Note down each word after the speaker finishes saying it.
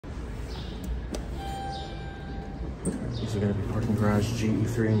These are going to be parking garage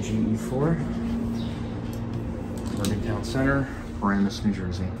GE3 and GE4. Bergen Town Center, Paramus, New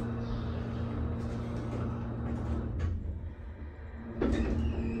Jersey.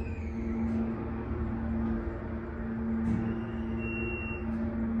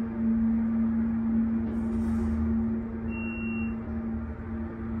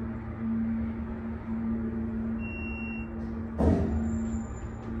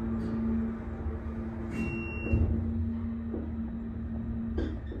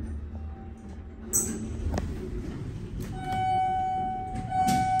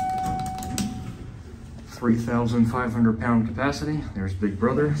 £3,500 capacity. There's Big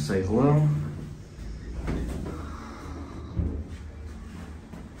Brother. Say hello. I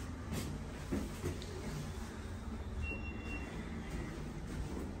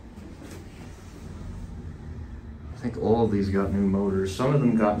think all of these got new motors. Some of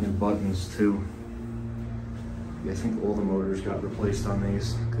them got new buttons too. Yeah, I think all the motors got replaced on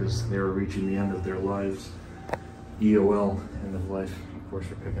these because they were reaching the end of their lives. EOL, end of life. Of course,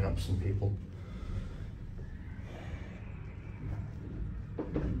 we're picking up some people.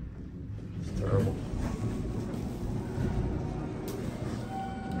 It's terrible.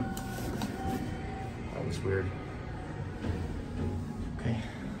 That was weird. Okay.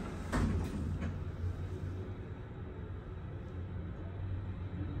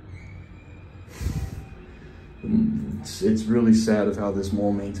 It's really sad of how this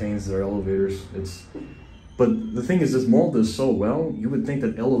mall maintains their elevators. But the thing is, this mall does so well, you would think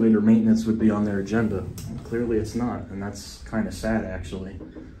that elevator maintenance would be on their agenda. Clearly it's not, and that's kind of sad, actually.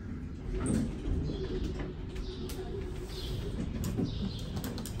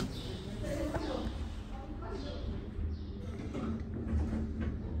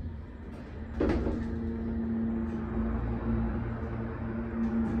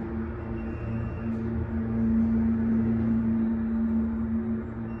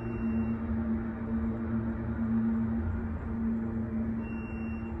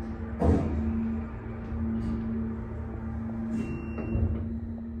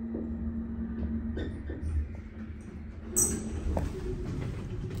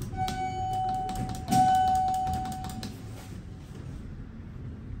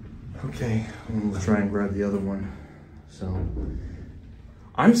 Okay, we'll try and grab the other one. So,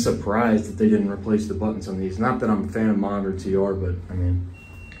 I'm surprised that they didn't replace the buttons on these. Not that I'm a fan of modern TR, but I mean,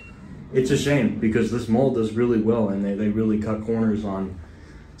 it's a shame because this mall does really well and they really cut corners on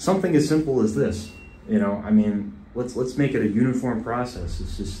something as simple as this. You know, I mean, let's make it a uniform process.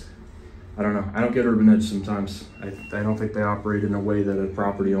 It's just, I don't know. I don't get Urban Edge sometimes. I don't think they operate in a way that a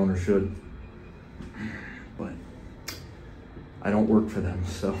property owner should. But I don't work for them,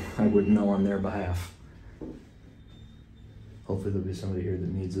 so I wouldn't know on their behalf. Hopefully there'll be somebody here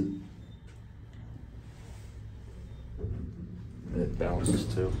that needs it. It bounces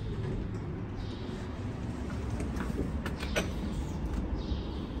too.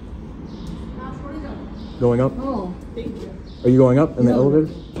 Going up? Oh, thank you. Are you going up in the elevator?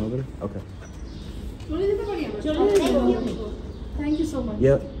 Elevator? Okay. Thank you so much.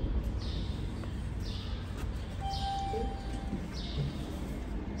 Yep.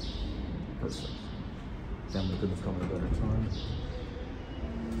 Family could have come at a better time.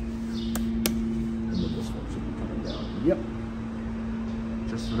 And then this one should be coming down. Yep.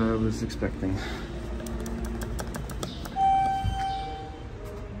 Just what I was expecting.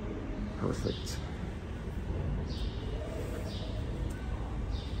 Perfect.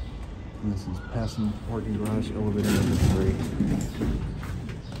 And this is passing parking garage elevator number 3.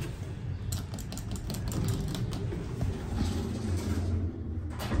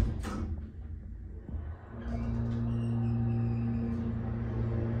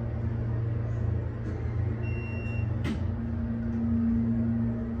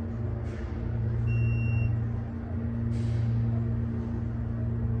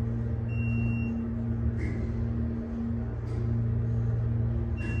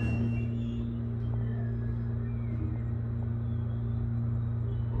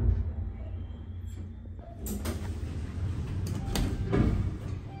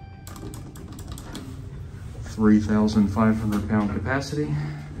 £3,500 capacity.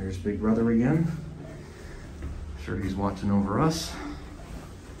 There's Big Brother again. I'm sure he's watching over us.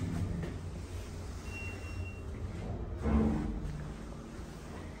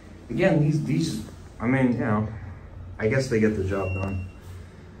 Again, these, I mean, you know, I guess they get the job done.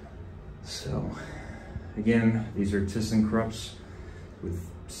 So, again, these are ThyssenKrupps with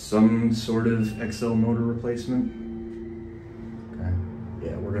some sort of XL motor replacement. Okay.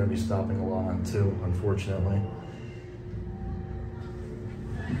 Yeah, we're going to be stopping a lot on too, unfortunately.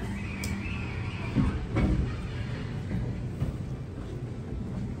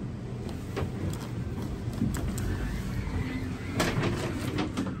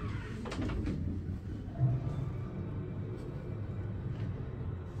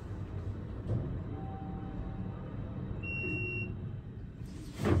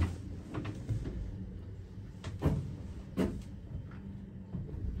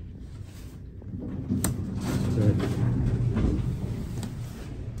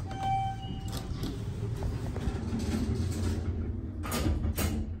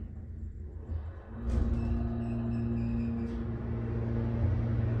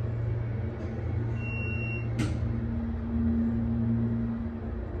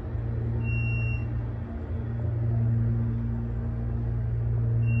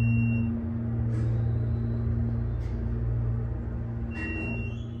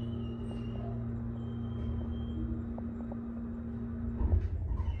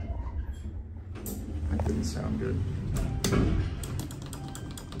 Didn't sound good.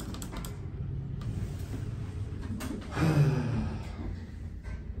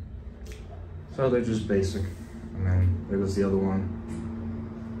 So they're just basic. And then there was the other one.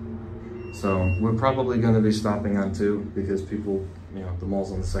 So we're probably going to be stopping on 2 because people, you know, the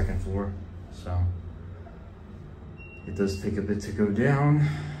mall's on the 2nd floor. So it does take a bit to go down.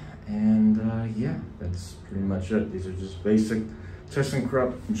 And yeah, that's pretty much it. These are just basic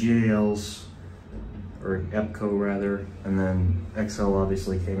ThyssenKrupp GALs, or EPCO rather. And then XL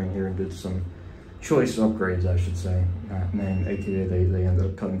obviously came in here and did some choice upgrades, I should say. Man, AKA they ended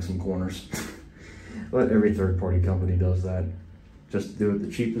up cutting some corners. But every third-party company does that. Just do it the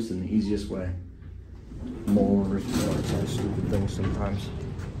cheapest and the easiest way. Mall owners do all kinds of stupid things sometimes.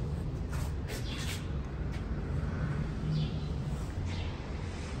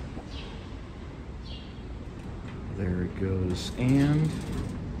 There it goes, and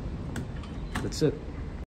that's it.